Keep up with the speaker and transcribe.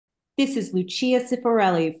This is Lucia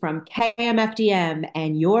Cifarelli from KMFDM,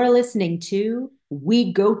 and you're listening to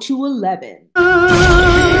We Go to 11.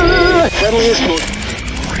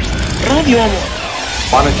 Radio Amor.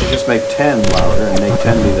 Why don't you just make 10 louder and make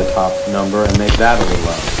 10 be the top number and make that a little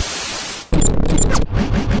louder?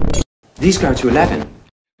 These go to 11.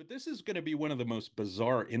 But this is going to be one of the most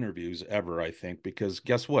bizarre interviews ever, I think, because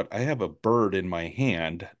guess what? I have a bird in my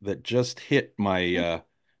hand that just hit my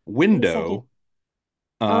window,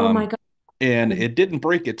 Oh my um, God. and it didn't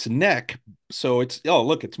break its neck. So oh,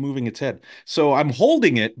 look, it's moving its head. So I'm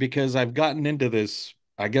holding it because I've gotten into this.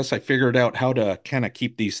 I guess I figured out how to kind of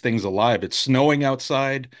keep these things alive. It's snowing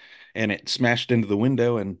outside and it smashed into the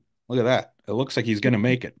window, and look at that. It looks like he's going to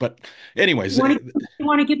make it. But anyways, You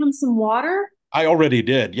want to give him some water? I already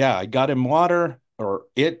did. Yeah, I got him water or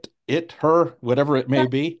her, whatever it may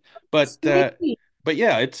That's be. But sweet. but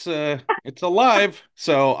yeah, it's alive.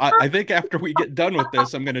 So I think after we get done with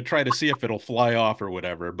this, I'm gonna try to see if it'll fly off or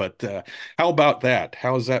whatever. But how about that?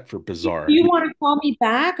 How's that for Do bizarre? you want to call me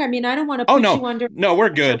back? I mean, I don't want to Oh put no, you under no, we're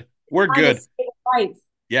pressure. good. We're Trying to good. save life.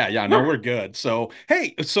 Yeah, yeah, no, we're good. So,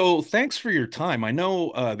 hey, so thanks for your time. I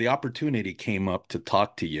know the opportunity came up to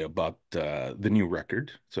talk to you about the new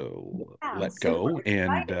record, so Yeah, I'm Let super Go,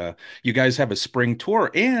 and excited. you guys have a spring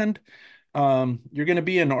tour, and you're going to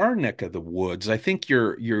be in our neck of the woods. I think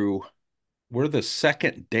we're the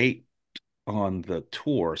second date on the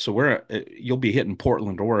tour, so you'll be hitting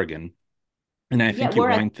Portland, Oregon. And I Yeah, think you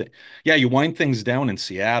we're at wind yeah, you wind things down in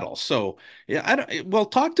Seattle. So yeah, well,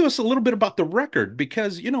 talk to us a little bit about the record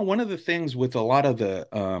because one of the things with a lot of the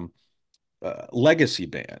legacy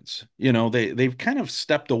bands, they've kind of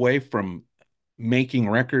stepped away from making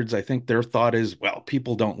records. I think their thought is, well,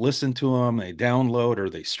 people don't listen to them, they download or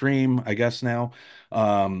they stream, I guess now.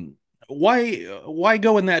 Um, why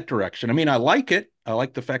go in that direction? I mean, I like it. I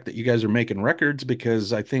like the fact that you guys are making records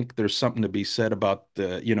because I think there's something to be said about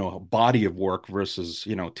the, body of work versus,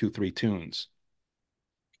 two, three tunes.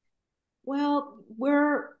 Well,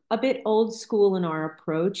 we're a bit old school in our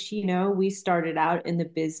approach. We started out in the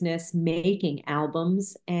business making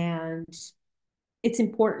albums, and it's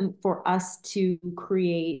important for us to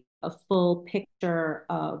create a full picture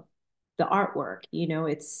of the artwork.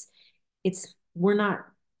 It's we're not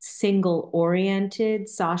single oriented.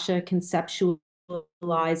 Sasha conceptualizes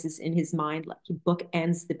in his mind, like he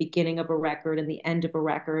bookends the beginning of a record and the end of a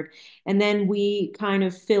record, and then we kind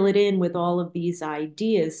of fill it in with all of these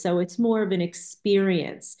ideas, so it's more of an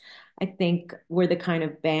experience. I think we're the kind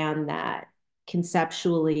of band that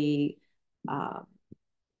conceptually uh,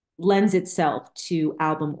 lends itself to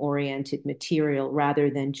album oriented material rather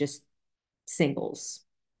than just singles.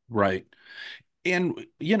 Right. And,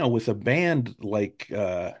 with a band like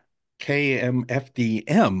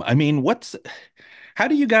KMFDM, I mean, how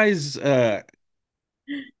do you guys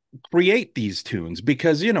create these tunes?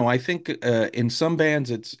 Because I think in some bands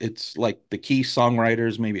it's like the key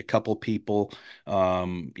songwriters, maybe a couple people.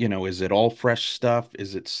 Is it all fresh stuff?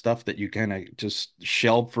 Is it stuff that you kind of just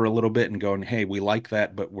shelve for a little bit and going, hey, we like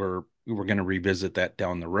that, but we're going to revisit that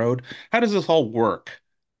down the road? How does this all work?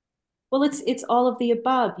 Well, it's all of the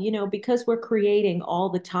above, because we're creating all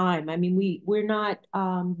the time. I mean, we're not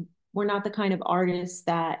the kind of artists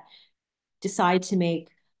that decide to make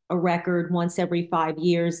a record once every 5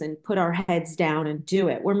 years and put our heads down and do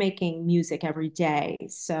it. We're making music every day.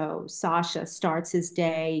 So Sasha starts his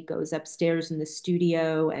day, goes upstairs in the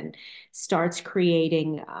studio and starts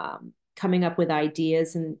creating, coming up with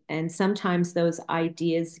ideas, and sometimes those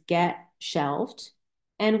ideas get shelved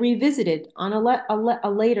and revisited on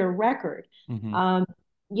a later record. Hmm. Um,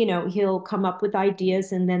 he'll come up with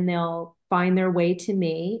ideas and then they'll find their way to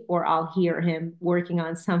me, or I'll hear him working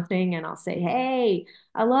on something and I'll say, "Hey,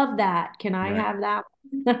 I love that. Can I Right. have that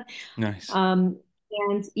one?" Nice. um,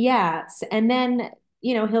 and yeah, and then,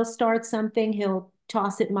 he'll start something, he'll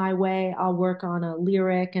toss it my way. I'll work on a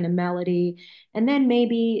lyric and a melody, and then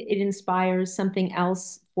maybe it inspires something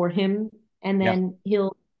else for him. And Yeah. then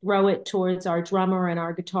he'll throw it towards our drummer and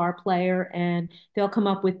our guitar player, and they'll come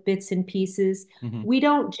up with bits and pieces. Hmm. We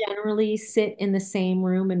don't generally sit in the same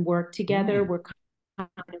room and work together. Mm, We're kind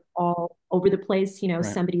of all over the place. right.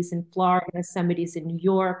 Somebody's in Florida, somebody's in New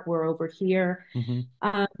York, we're over here. Hmm.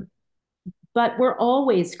 Um, but we're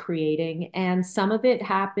always creating, and some of it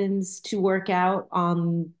happens to work out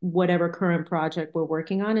on whatever current project we're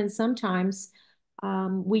working on. And sometimes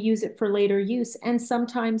we use it for later use. And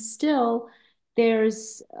sometimes still,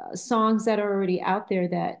 there's songs that are already out there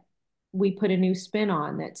that we put a new spin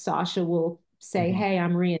on, that Sasha will say, Hmm. "Hey,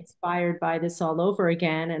 I'm re-inspired by this all over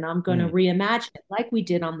again, and I'm going to Mm, reimagine it like we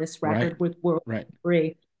did on this right. record with World Right. War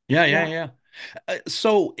III." Yeah, yeah, Yeah. yeah.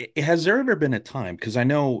 So has there ever been a time, because I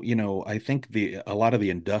know, I think a lot of the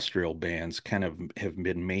industrial bands kind of have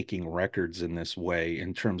been making records in this way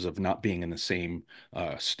in terms of not being in the same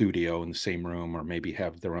studio in the same room, or maybe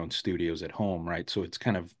have their own studios at home, right? So it's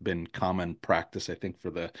kind of been common practice, I think,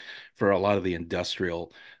 for a lot of the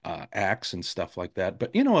industrial acts and stuff like that.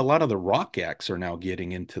 But a lot of the rock acts are now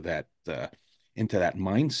getting into that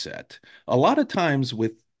mindset. A lot of times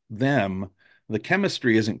with them, the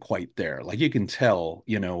chemistry isn't quite there. Like you can tell,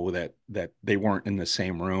 that they weren't in the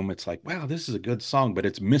same room. It's like, wow, this is a good song, but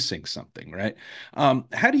it's missing something, right?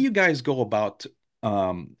 How do you guys go about,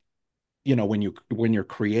 um, when you're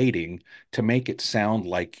creating to make it sound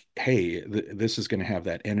like, hey, this is going to have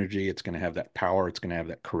that energy, it's going to have that power, it's going to have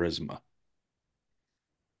that charisma?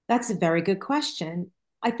 That's a very good question.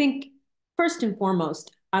 I think first and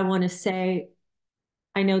foremost, I want to say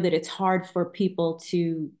I know that it's hard for people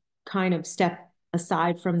to kind of step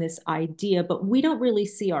aside from this idea, but we don't really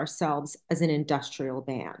see ourselves as an industrial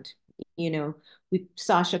band.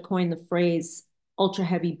 Sasha coined the phrase ultra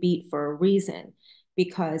heavy beat for a reason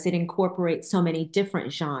because it incorporates so many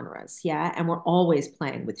different genres. Yeah. And we're always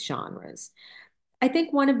playing with genres. I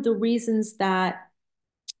think one of the reasons that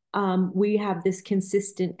we have this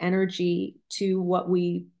consistent energy to what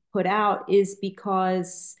we put out is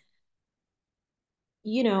because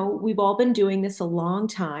we've all been doing this a long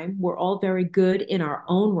time. We're all very good in our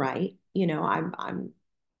own right. I'm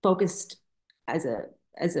focused as a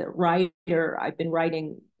writer. I've been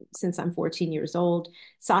writing since I'm 14 years old.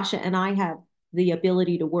 Sasha and I have the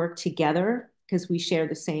ability to work together because we share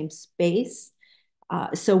the same space.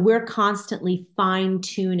 So we're constantly fine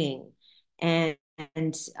tuning and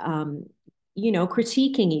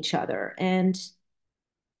critiquing each other. And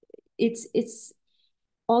it's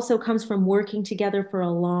also comes from working together for a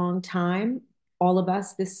long time, all of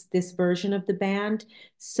us, this version of the band.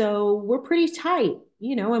 So we're pretty tight,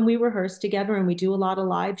 and we rehearse together and we do a lot of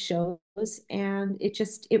live shows, and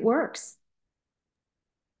it works.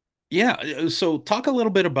 Yeah, so talk a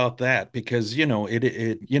little bit about that, because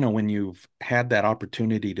when you've had that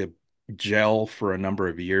opportunity to gel for a number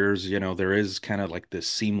of years, there is kind of like this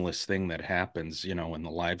seamless thing that happens, in the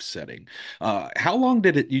live setting. How long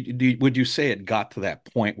did would you say it got to that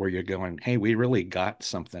point where you're going, hey, we really got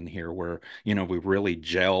something here where, we really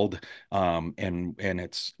gelled, and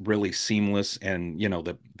it's really seamless, and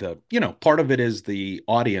the part of it is the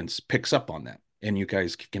audience picks up on that and you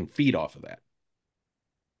guys can feed off of that.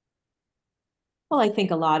 Well, I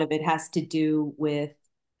think a lot of it has to do with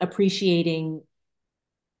appreciating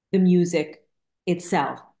the music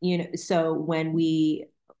itself. So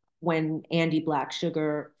when Andy Black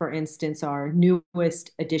Sugar, for instance, our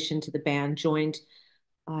newest addition to the band, joined,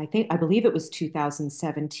 I believe it was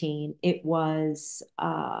 2017. It was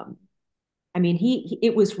I mean,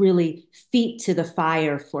 it was really feet to the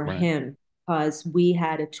fire for Right. him because we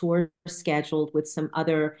had a tour scheduled with some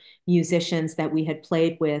other musicians that we had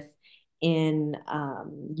played with in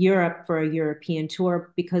Europe for a European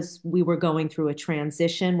tour because we were going through a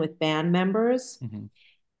transition with band members. Mhm.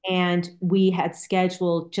 And we had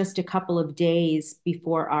scheduled just a couple of days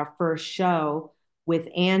before our first show with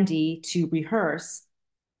Andy to rehearse.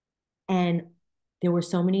 And there were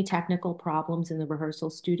so many technical problems in the rehearsal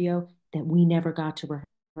studio that we never got to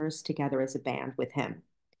rehearse together as a band with him.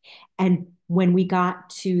 And when we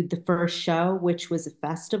got to the first show, which was a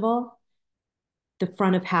festival, the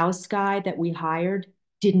front of house guy that we hired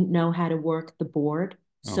didn't know how to work the board.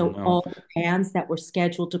 Oh So no. all the bands that were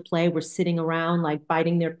scheduled to play were sitting around like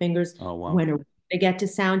biting their fingers. Oh wow. When are we to get to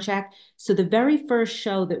sound check? So the very first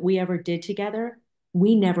show that we ever did together,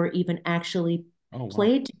 we never even actually Oh wow.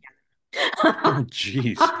 played Oh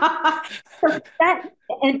geez. so that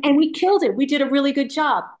and we killed it. We did a really good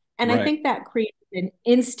job, and I Right. think that created an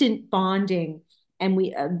instant bonding and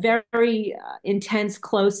we a very intense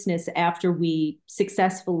closeness after we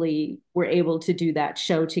successfully were able to do that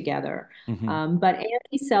show together. Hmm. But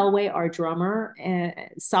Andy Selway, our drummer,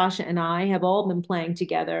 Sasha and I have all been playing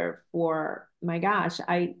together for my gosh.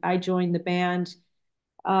 I joined the band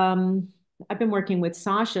um, I've been working with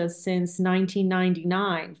Sasha since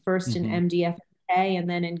 1999, first in Hmm. MDFA and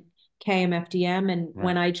then in KMFDM. And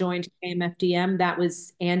when Right. I joined KMFDM, that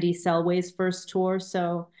was Andy Selway's first tour.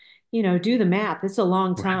 So, do the math. It's a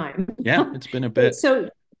long Right. time. Yeah, it's been a bit. So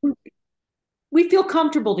we feel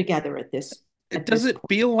comfortable together at this Does it point.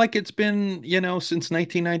 feel like it's been, since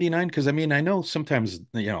 1999? Because I mean, I know sometimes,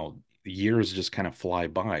 years just kind of fly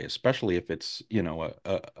by, especially if it's,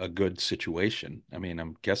 a good situation. I mean,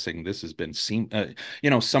 I'm guessing this has been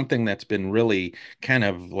something that's been really kind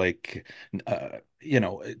of like,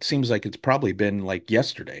 it seems like it's probably been like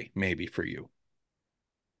yesterday, maybe for you.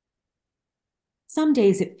 Some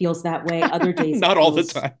days it feels that way. Other days it Not all the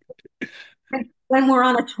feels, time. when we're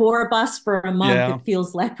on a tour bus for a month, Yeah. it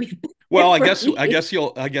feels like we've been Well, there I for guess I years.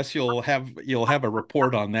 guess you'll have a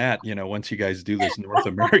report on that, once you guys do this North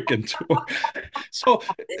American tour. So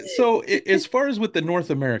as far as with the North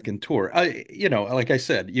American tour, like I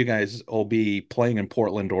said, you guys will be playing in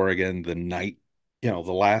Portland, Oregon the night,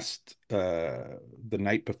 the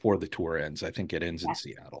night before the tour ends. I think it ends in Yes.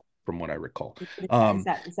 Seattle, from what I recall. What is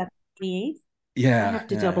that? Um, Is that the 28th? I yeah, have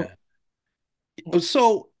to double. yeah.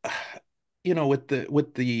 So, with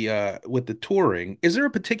the touring, is there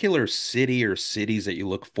a particular city or cities that you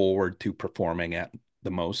look forward to performing at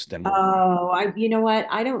the most and why? Oh, you know what?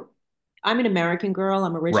 I'm an American girl.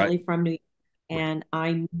 I'm Right, originally from New York, right, and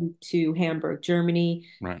I moved to Hamburg, Germany,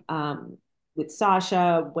 right. um, with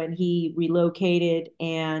Sasha when he relocated,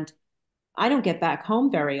 and I don't get back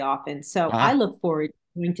home very often. So I Ah, look forward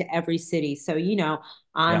to going to every city. So, yeah.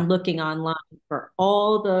 I'm looking online for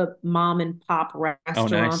all the mom and pop Oh, restaurants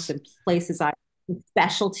nice. and places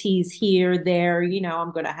specialties here, there.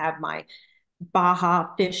 I'm going to have my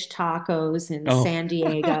Baja fish tacos in Oh, San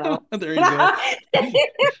Diego. there you go.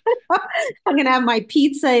 I'm gonna have my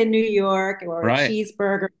pizza in New York or a Right.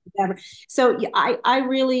 cheeseburger, whatever. So yeah, I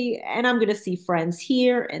really, and I'm gonna see friends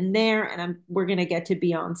here and there, and we're gonna get to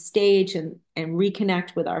be on stage and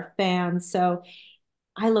reconnect with our fans. So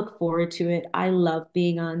I look forward to it. I love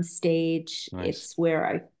being on stage. Nice. It's where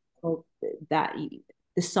I hope that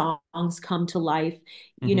the songs come to life.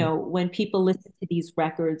 Hmm. When people listen to these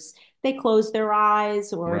records, they close their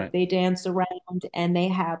eyes or Right. they dance around and they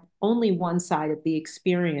have only one side of the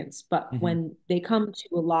experience. But Hmm. when they come to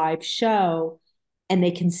a live show and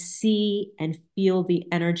they can see and feel the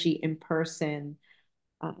energy in person,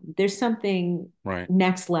 there's something Right.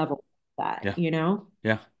 next level that, Yeah.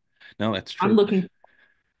 Yeah. No, that's I'm true. looking.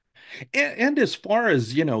 And as far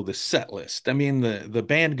as, the set list, I mean, the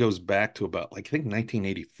band goes back to about, like, I think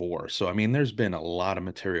 1984. So, I mean, there's been a lot of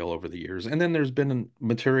material over the years. And then there's been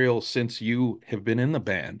material since you have been in the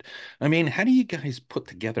band. I mean, how do you guys put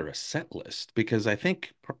together a set list? Because I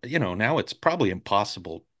think, now it's probably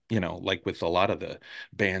impossible, like with a lot of the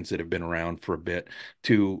bands that have been around for a bit,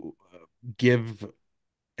 to give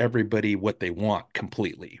everybody what they want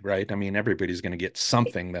completely, right? I mean, everybody's going to get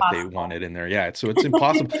something that they Possible. wanted in there. Yeah, so it's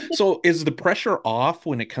impossible. So is the pressure off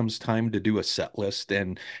when it comes time to do a set list,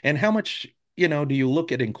 and how much, do you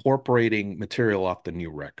look at incorporating material off the new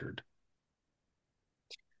record?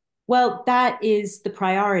 Well, that is the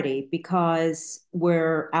priority because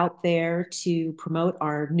we're out there to promote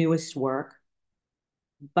our newest work.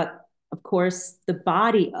 But of course, the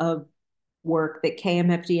body of work that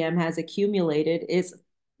KMFDM has accumulated is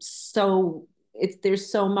so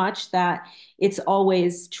there's so much that it's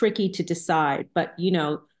always tricky to decide. But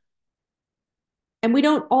and we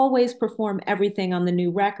don't always perform everything on the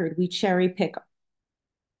new record. We cherry pick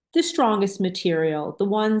the strongest material, the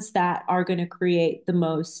ones that are going to create the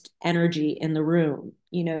most energy in the room,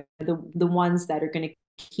 the ones that are going to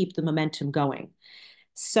keep the momentum going.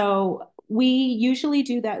 So we usually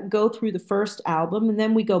do that, go through the first album, and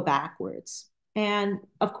then we go backwards. And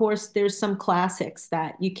of course, there's some classics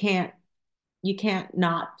that you can't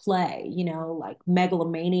not play, like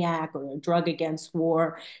Megalomaniac or A Drug Against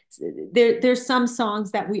War. There's some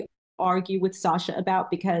songs that we argue with Sasha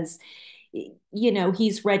about because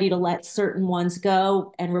he's ready to let certain ones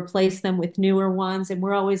go and replace them with newer ones. And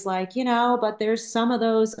we're always like, but there's some of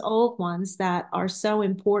those old ones that are so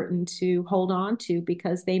important to hold on to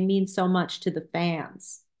because they mean so much to the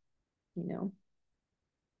fans, you know.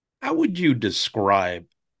 How would you describe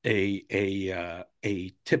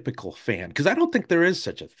a typical fan? Because I don't think there is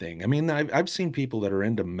such a thing. I mean, I've seen people that are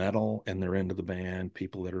into metal and they're into the band,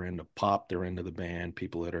 people that are into pop, they're into the band,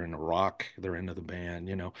 people that are into rock, they're into the band,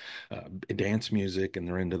 dance music and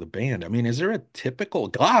they're into the band. I mean, is there a typical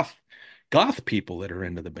goth people that are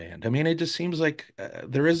into the band? I mean, it just seems like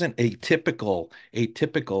there isn't a typical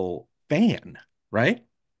fan, right?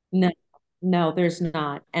 No, no, there's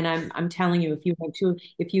not. And I'm telling you,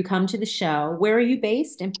 if you come to the show, where are you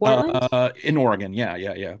based? In Portland? In Oregon, yeah,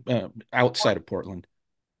 yeah, yeah, outside of Portland.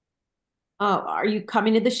 Oh, are you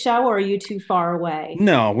coming to the show or are you too far away?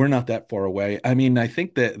 No, we're not that far away. I mean, I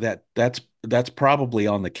think that's probably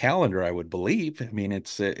on the calendar, I would believe. I mean,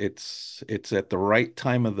 it's at the right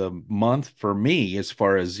time of the month for me as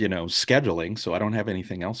far as, scheduling, so I don't have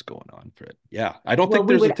anything else going on for it. Yeah, I don't Well, think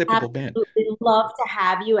we there's a would typical band. absolutely love to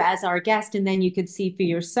have you as our guest, and then you could see for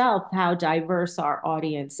yourself how diverse our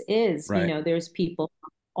audience is. Right. There's people from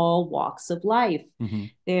all walks of life. Hmm.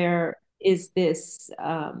 There is this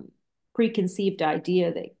preconceived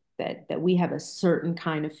idea that we have a certain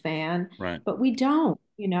kind of fan, Right. but we don't.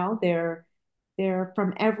 They're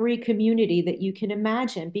from every community that you can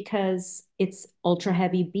imagine because it's ultra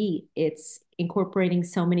heavy beat. It's incorporating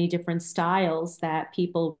so many different styles that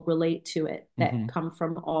people relate to it that Hmm. come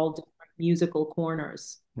from all different musical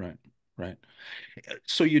corners. Right. Right.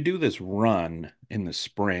 So you do this run in the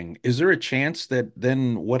spring. Is there a chance that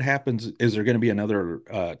then what happens? Is there going to be another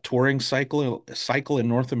touring cycle in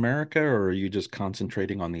North America, or are you just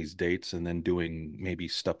concentrating on these dates and then doing maybe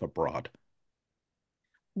stuff abroad?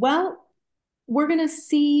 Well, we're going to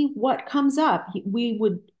see what comes up.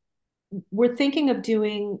 We're thinking of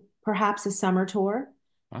doing perhaps a summer tour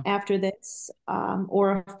Huh? after this,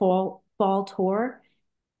 or a fall tour.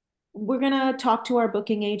 We're going to talk to our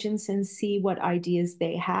booking agents and see what ideas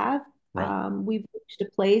they have. Right. We've reached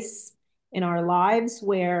a place in our lives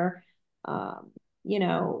where, um, you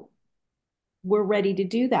know, we're ready to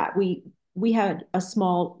do that. We had a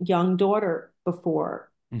small young daughter before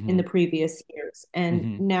in Hmm. the previous years, and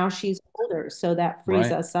Hmm. now she's older, so that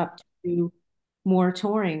frees Right. us up to do more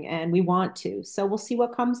touring, and we want to. So we'll see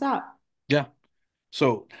what comes up. Yeah.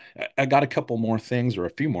 So I got a couple more things or a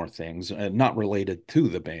few more things not related to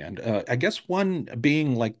the band. I guess one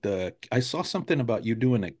being like I saw something about you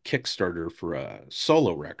doing a Kickstarter for a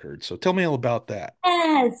solo record. So tell me all about that.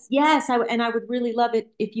 Yes, yes, and I would really love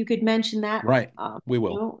it if you could mention that. Right. Um, We you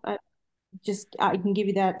will. know, just I can give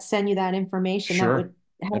you that, send you that information. That Sure. would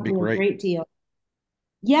help That'd be me a great. great deal.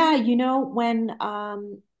 Yeah, when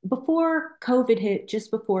before COVID hit, just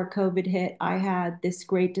before COVID hit, I had this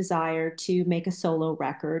great desire to make a solo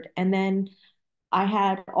record. And then I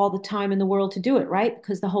had all the time in the world to do it, right?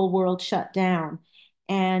 Because the whole world shut down.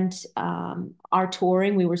 And our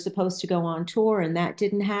touring, we were supposed to go on tour, and that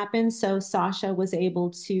didn't happen. So Sasha was able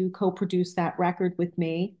to co-produce that record with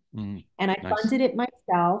me. Mm, And I nice. funded it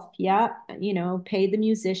myself. Yeah, paid the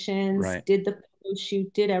musicians, Right. did the photo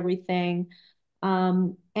shoot, did everything.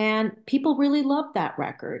 And people really loved that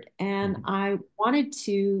record. And Mhm. I wanted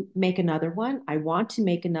to make another one. I want to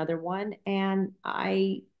make another one. And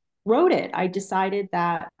I wrote it. I decided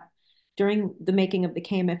that during the making of the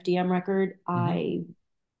KMFDM record, Mhm. I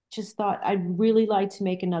just thought I'd really like to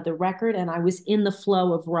make another record. And I was in the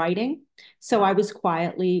flow of writing. So I was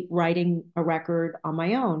quietly writing a record on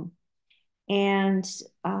my own. And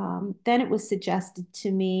then it was suggested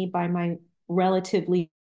to me by my relatively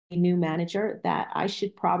new manager that I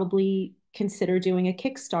should probably consider doing a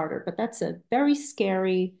Kickstarter. But that's a very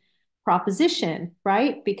scary proposition,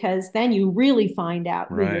 right? Because then you really find out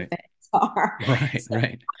who your Right. fans are. Right. So,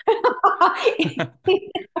 Right. you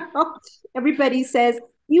know, everybody says,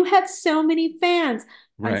 you have so many fans.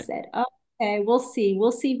 I Right. said, okay, we'll see.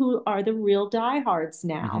 We'll see who are the real diehards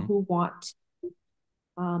now Hmm. who want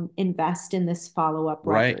invest in this follow-up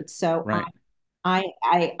Right. record. So Right.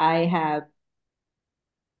 I have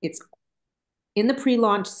it's in the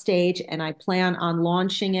pre-launch stage, and I plan on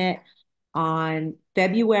launching it on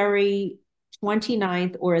February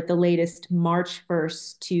 29th or at the latest March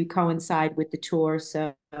 1st to coincide with the tour.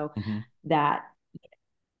 So Hmm. that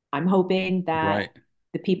I'm hoping that Right.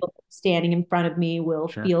 the people standing in front of me will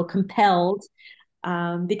Sure. feel compelled,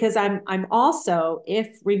 because I'm also,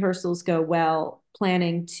 if rehearsals go well,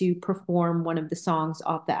 planning to perform one of the songs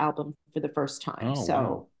off the album for the first time. Oh, wow.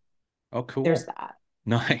 So Oh, there's cool. that.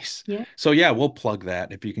 Nice. Yeah. So yeah, we'll plug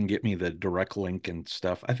that if you can get me the direct link and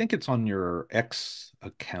stuff. I think it's on your X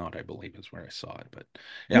account, I believe is where I saw it. But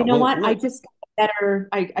yeah, You know what? I we'll just got better.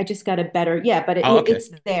 I just got a better. Yeah, but oh, okay. it's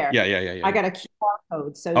there. Yeah, yeah, yeah, yeah, I yeah. got a QR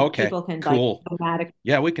code so Okay, people can like cool. automatically.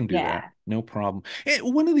 Yeah, we can do that. Yeah. No problem.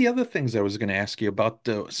 One of the other things I was going to ask you about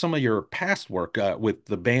some of your past work with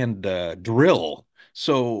the band Drill.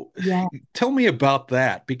 So Yeah. tell me about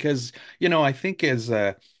that because, I think as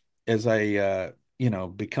I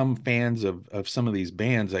become fans of some of these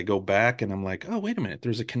bands, I go back and I'm like, oh, wait a minute,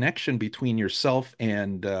 there's a connection between yourself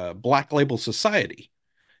and Black Label Society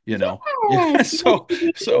you know yeah Yes. Yes, so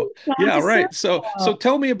indeed. John yeah right so DeServo.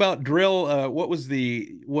 tell me about Drill. What was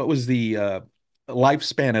the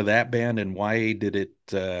lifespan of that band and why did it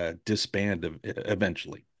disband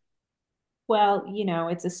eventually? Well,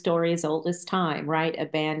 it's a story as old as time, right? A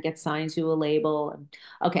band gets signed to a label.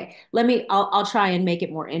 Okay, I'll try and make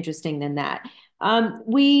it more interesting than that.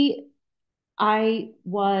 We I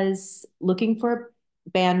was looking for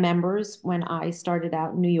band members when I started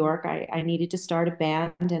out in New York. I needed to start a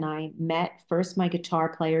band, and I met first my guitar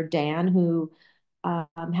player, Dan, who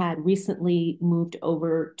had recently moved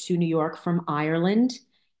over to New York from Ireland.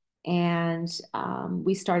 And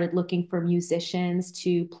we started looking for musicians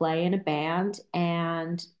to play in a band.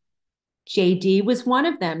 And JD was one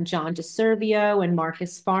of them, John DeServio and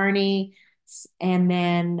Marcus Farney. And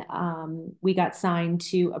then we got signed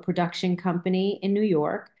to a production company in New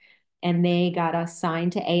York. and they got us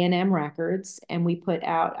signed to A&M Records, and we put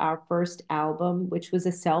out our first album, which was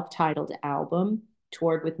a self-titled album,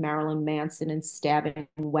 toured with Marilyn Manson and Stabbing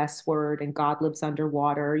Westward and God Lives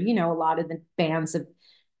Underwater, a lot of the bands of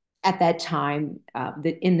at that time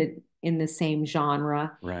that in the same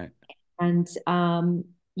genre. Right. And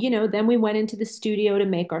then we went into the studio to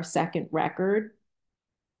make our second record,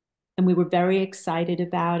 and we were very excited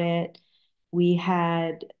about it. We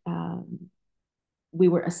had we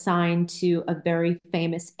were assigned to a very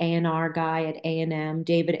famous A&R guy at A&M,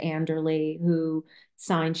 David Anderley, who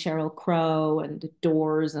signed Sheryl Crow and The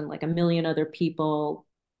Doors and like a million other people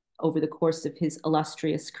over the course of his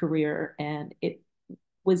illustrious career. And it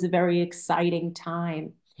was a very exciting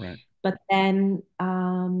time. Right. But then,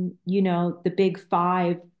 the big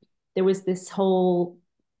five, there was this whole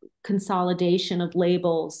consolidation of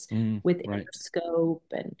labels with Right. Interscope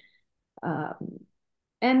um,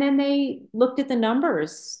 and then they looked at the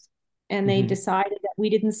numbers and they Hmm. decided that we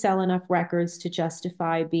didn't sell enough records to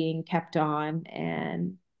justify being kept on.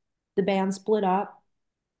 And the band split up.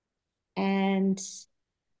 And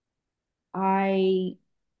I,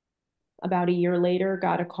 about a year later,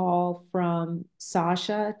 got a call from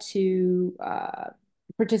Sasha to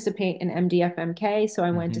participate in MDFMK. So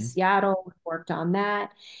I went to Hmm. Seattle, worked on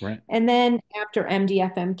that. Right. And then after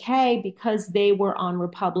MDFMK, because they were on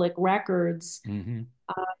Republic Records, Hmm.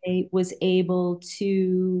 I was able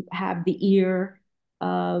to have the ear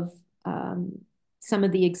of some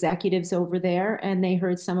of the executives over there, and they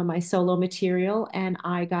heard some of my solo material, and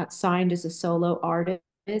I got signed as a solo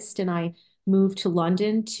artist, and I moved to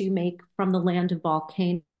London to make From the Land of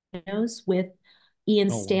Volcanoes with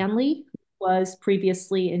Ian Oh, wow. Stanley, who was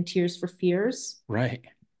previously in Tears for Fears. Right.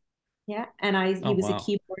 Yeah, and he Oh, was a wow.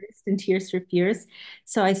 keyboardist in Tears for Fears.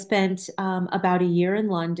 So I spent about a year in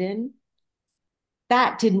London.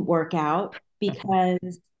 That didn't work out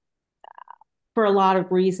because for a lot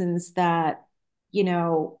of reasons that, you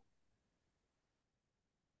know,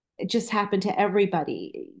 it just happened to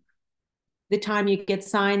everybody. The time you get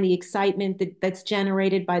signed, the excitement that's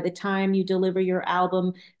generated by the time you deliver your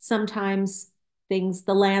album, sometimes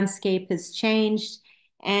the landscape has changed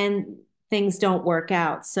and things don't work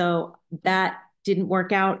out. So that didn't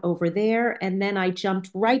work out over there. And then I jumped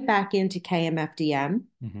right back into KMFDM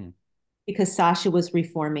Hmm. because Sasha was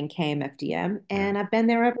reforming KMFDM, Right. and I've been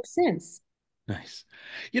there ever since. Nice.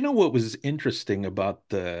 You know what was interesting about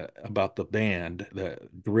the band, the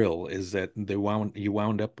Drill, is that you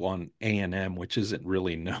wound up on A&M, which isn't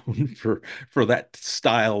really known for that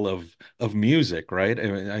style of music, right?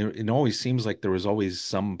 It always seems like there was always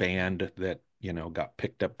some band that, got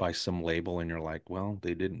picked up by some label, and you're like, well,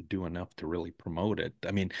 they didn't do enough to really promote it.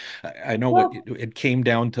 I mean, I know Well, it came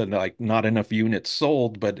down to like not enough units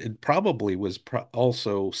sold, but it probably was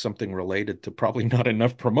also something related to probably not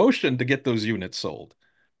enough promotion to get those units sold.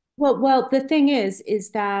 the thing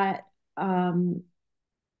is that um,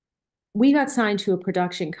 we got signed to a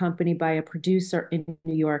production company by a producer in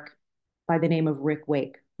New York by the name of Rick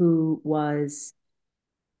Wake, who was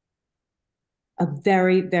a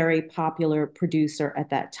very, very popular producer at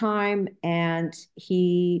that time. And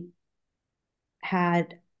he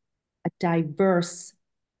had a diverse,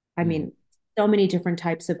 I Mm, mean, so many different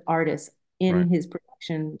types of artists in right. his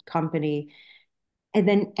production company.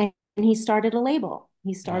 And he started a label.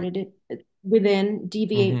 He Uh, started it within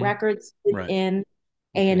Deviate hmm. Records Right. within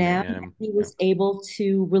Within A&M. AM. He Yeah. was able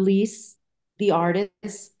to release the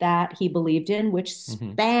artists that he believed in, which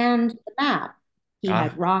Hmm. spanned the map. He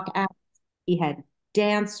had Ah. rock acts, he had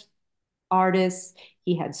dance artists,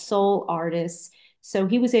 he had soul artists. So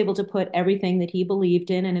he was able to put everything that he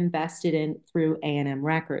believed in and invested in through A&M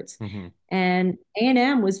Records. Hmm. And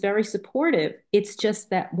A&M was very supportive. It's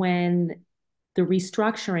just that when the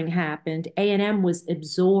restructuring happened, A&M was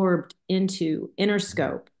absorbed into Hmm.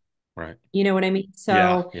 Interscope. Right. You know what I mean?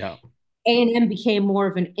 Yeah. So Yeah. A&M became more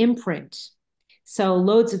of an imprint. So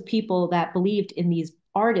loads of people that believed in these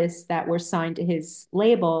artists that were signed to his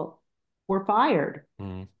label were fired.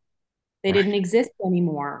 Mm, They right. didn't exist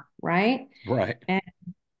anymore, right? Right. And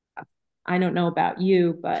I don't know about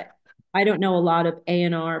you, but I don't know a lot of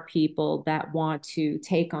A&R people that want to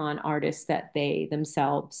take on artists that they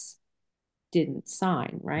themselves didn't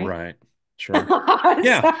sign, right? Right. Sure.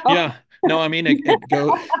 Yeah. So, Yeah. No, I mean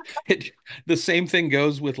it the same thing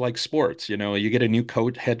goes with like sports. You get a new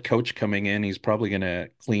head coach coming in, he's probably gonna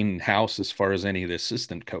clean house as far as any of the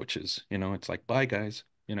assistant coaches. It's like, bye guys.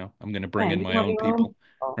 I'm gonna bring yeah, in you my want own your own people.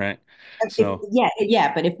 people. Right. If, So, yeah,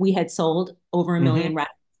 yeah, but if we had sold over a hmm. million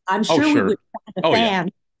records, I'm Oh, sure we would sure. have the Oh yeah. fan.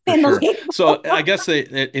 for in the sure. So label. I guess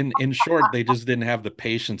in short, they just didn't have the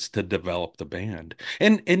patience to develop the band.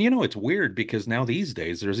 And it's weird because now these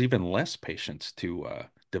days there's even less patience to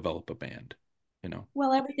develop a band, you know.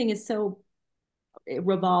 Well, everything is so, it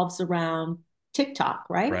revolves around TikTok,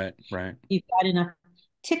 right? Right, right. You've got enough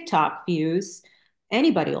TikTok views,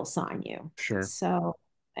 anybody will sign you. Sure. So,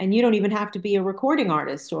 and you don't even have to be a recording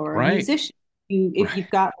artist or a Right. musician. If Right. you've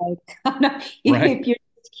got like, Right. if you're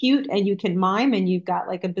cute and you can mime and you've got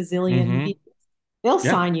like a bazillion Mm-hmm. views, they'll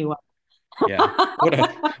Yeah. sign you up. Yeah.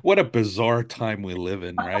 What a bizarre time we live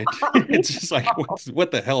in, right? It's just like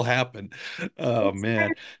what the hell happened? Oh It's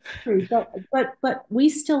man. very true, but we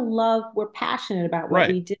still love. We're passionate about what Right.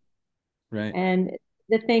 we do. Right. And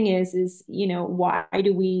the thing is, why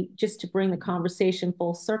do we, just to bring the conversation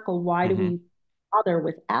full circle, why do Mm-hmm. we bother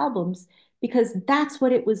with albums? Because that's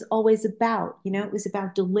what it was always about. It was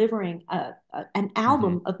about delivering an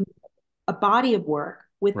Mm-hmm. album of a body of work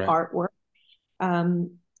with Right. artwork,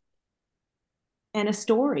 um, and a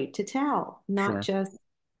story to tell, not Sure. just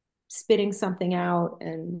spitting something out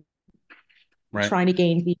and Right. trying to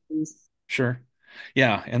gain views. Sure.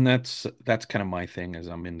 Yeah, and that's kind of my thing is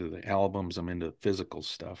I'm into the albums, I'm into physical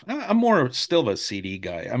stuff. I'm more still a CD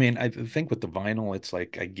guy. I mean, I think with the vinyl, it's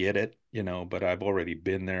like I get it, but I've already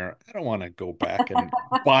been there. I don't want to go back and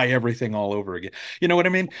buy everything all over again. You know what I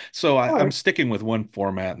mean? So I'm Or, sticking with one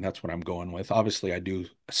format, and that's what I'm going with. Obviously, I do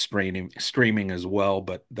streaming as well,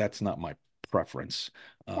 but that's not my preference.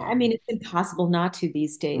 yeah, I mean, Um, it's impossible not to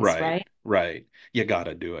these days, right, right? right. You got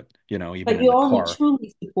to do it, even But in you the only car.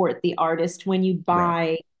 truly support the artist when you Right.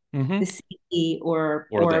 buy Mm-hmm. the CD or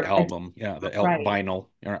Or the or a album. Yeah, the right. vinyl.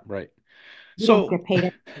 Yeah, right. You don't So, get paid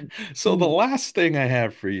anything. so the Mm. last thing I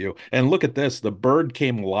have for you, and look at this, the bird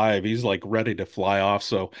came alive. He's like ready to fly off.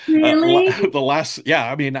 So, Really? the last,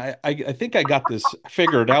 yeah, I mean, I think I got this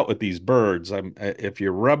figured out with these birds. If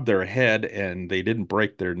you rub their head and they didn't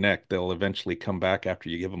break their neck, they'll eventually come back after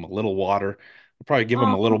you give them a little water. Probably give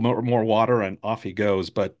him a little Oh, more water and off he goes.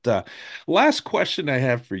 But last question I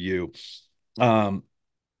have for you. Um,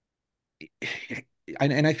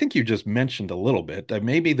 and I think you just mentioned a little bit.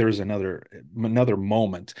 Maybe there's another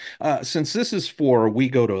moment. Since this is for We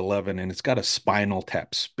Go to 11 and it's got a Spinal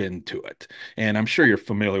Tap spin to it, and I'm sure you're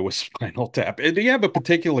familiar with Spinal Tap. Do you have a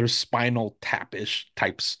particular Spinal Tap-ish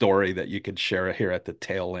type story that you could share here at the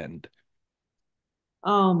tail end?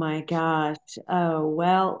 oh my gosh. Oh,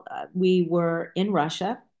 well, we were in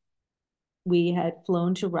Russia. We had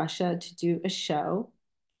flown to Russia to do a show,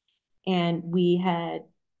 and we had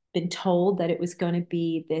been told that it was going to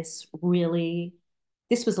be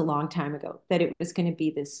this was a long time ago, that it was going to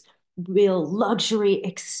be this real luxury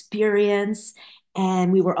experience.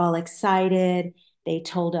 And we were all excited. They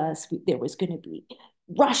told us there was going to be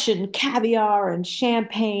Russian caviar and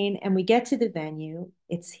champagne. And we get to the venue,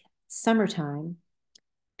 it's summertime.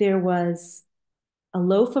 There was a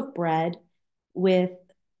loaf of bread with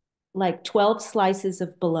like 12 slices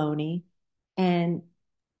of bologna and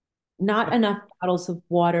not enough bottles of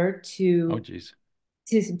water Oh, to geez.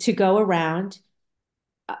 to go around.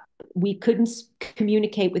 Uh, we couldn't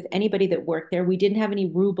communicate with anybody that worked there. We didn't have any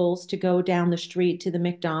rubles to go down the street to the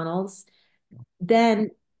McDonald's.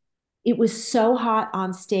 Then it was so hot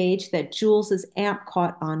on stage that Jules's amp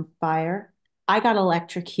caught on fire. I got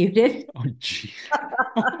electrocuted. Oh, gee.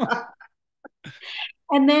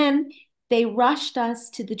 And then they rushed us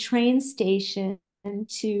to the train station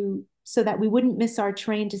to so that we wouldn't miss our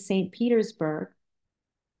train to St. Petersburg.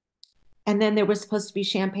 And then there was supposed to be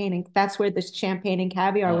champagne, and that's where the champagne and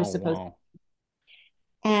caviar Oh, was supposed. wow.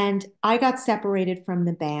 And I got separated from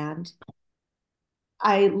the band.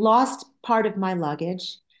 I lost part of my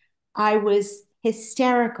luggage. I was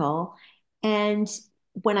hysterical. And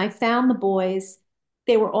when I found the boys,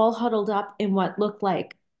 they were all huddled up in what looked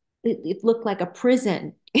like it looked like a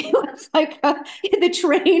prison. It was like the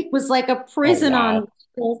train was like a Oh, prison on wow.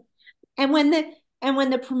 wheels. And when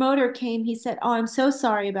the promoter came, he said, "Oh, I'm so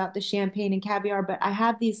sorry about the champagne and caviar, but I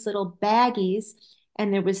have these little baggies,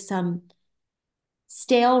 and there was some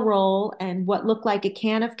stale roll and what looked like a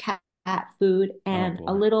can of cat food Oh, and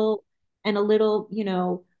a boy. little,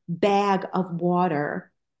 bag of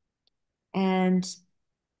water." And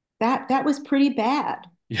that was pretty bad,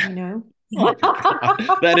 Yeah. you know. Oh my God.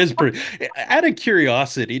 That is pretty. Out of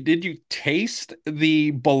curiosity, did you taste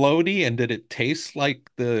the bologna and did it taste like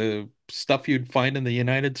the stuff you'd find in the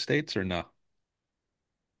United States or no?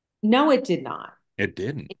 No, it did not. It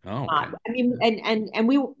didn't. Oh, okay. I mean, and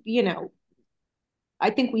we, I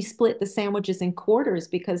think we split the sandwiches in quarters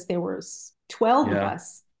because there was 12 of Yeah.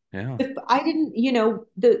 us. Yeah. I didn't,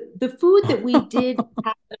 the food that we did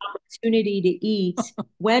have an opportunity to eat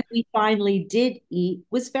when we finally did eat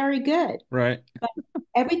was very good. Right. But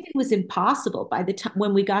everything was impossible by the time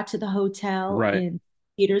when we got to the hotel Right. in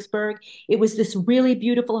Petersburg. It was this really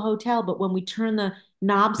beautiful hotel, but when we turned the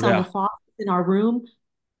knobs on the Yeah. faucet in our room,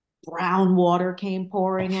 brown water came Oh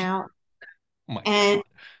pouring out. my And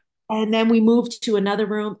God. and then we moved to another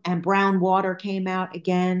room and brown water came out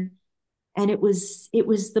again. And it was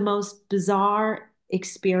the most bizarre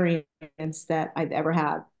experience that I've ever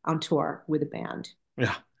had on tour with a band.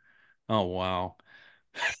 Yeah. Oh wow.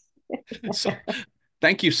 So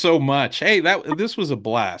thank you so much. Hey, this was a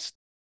blast.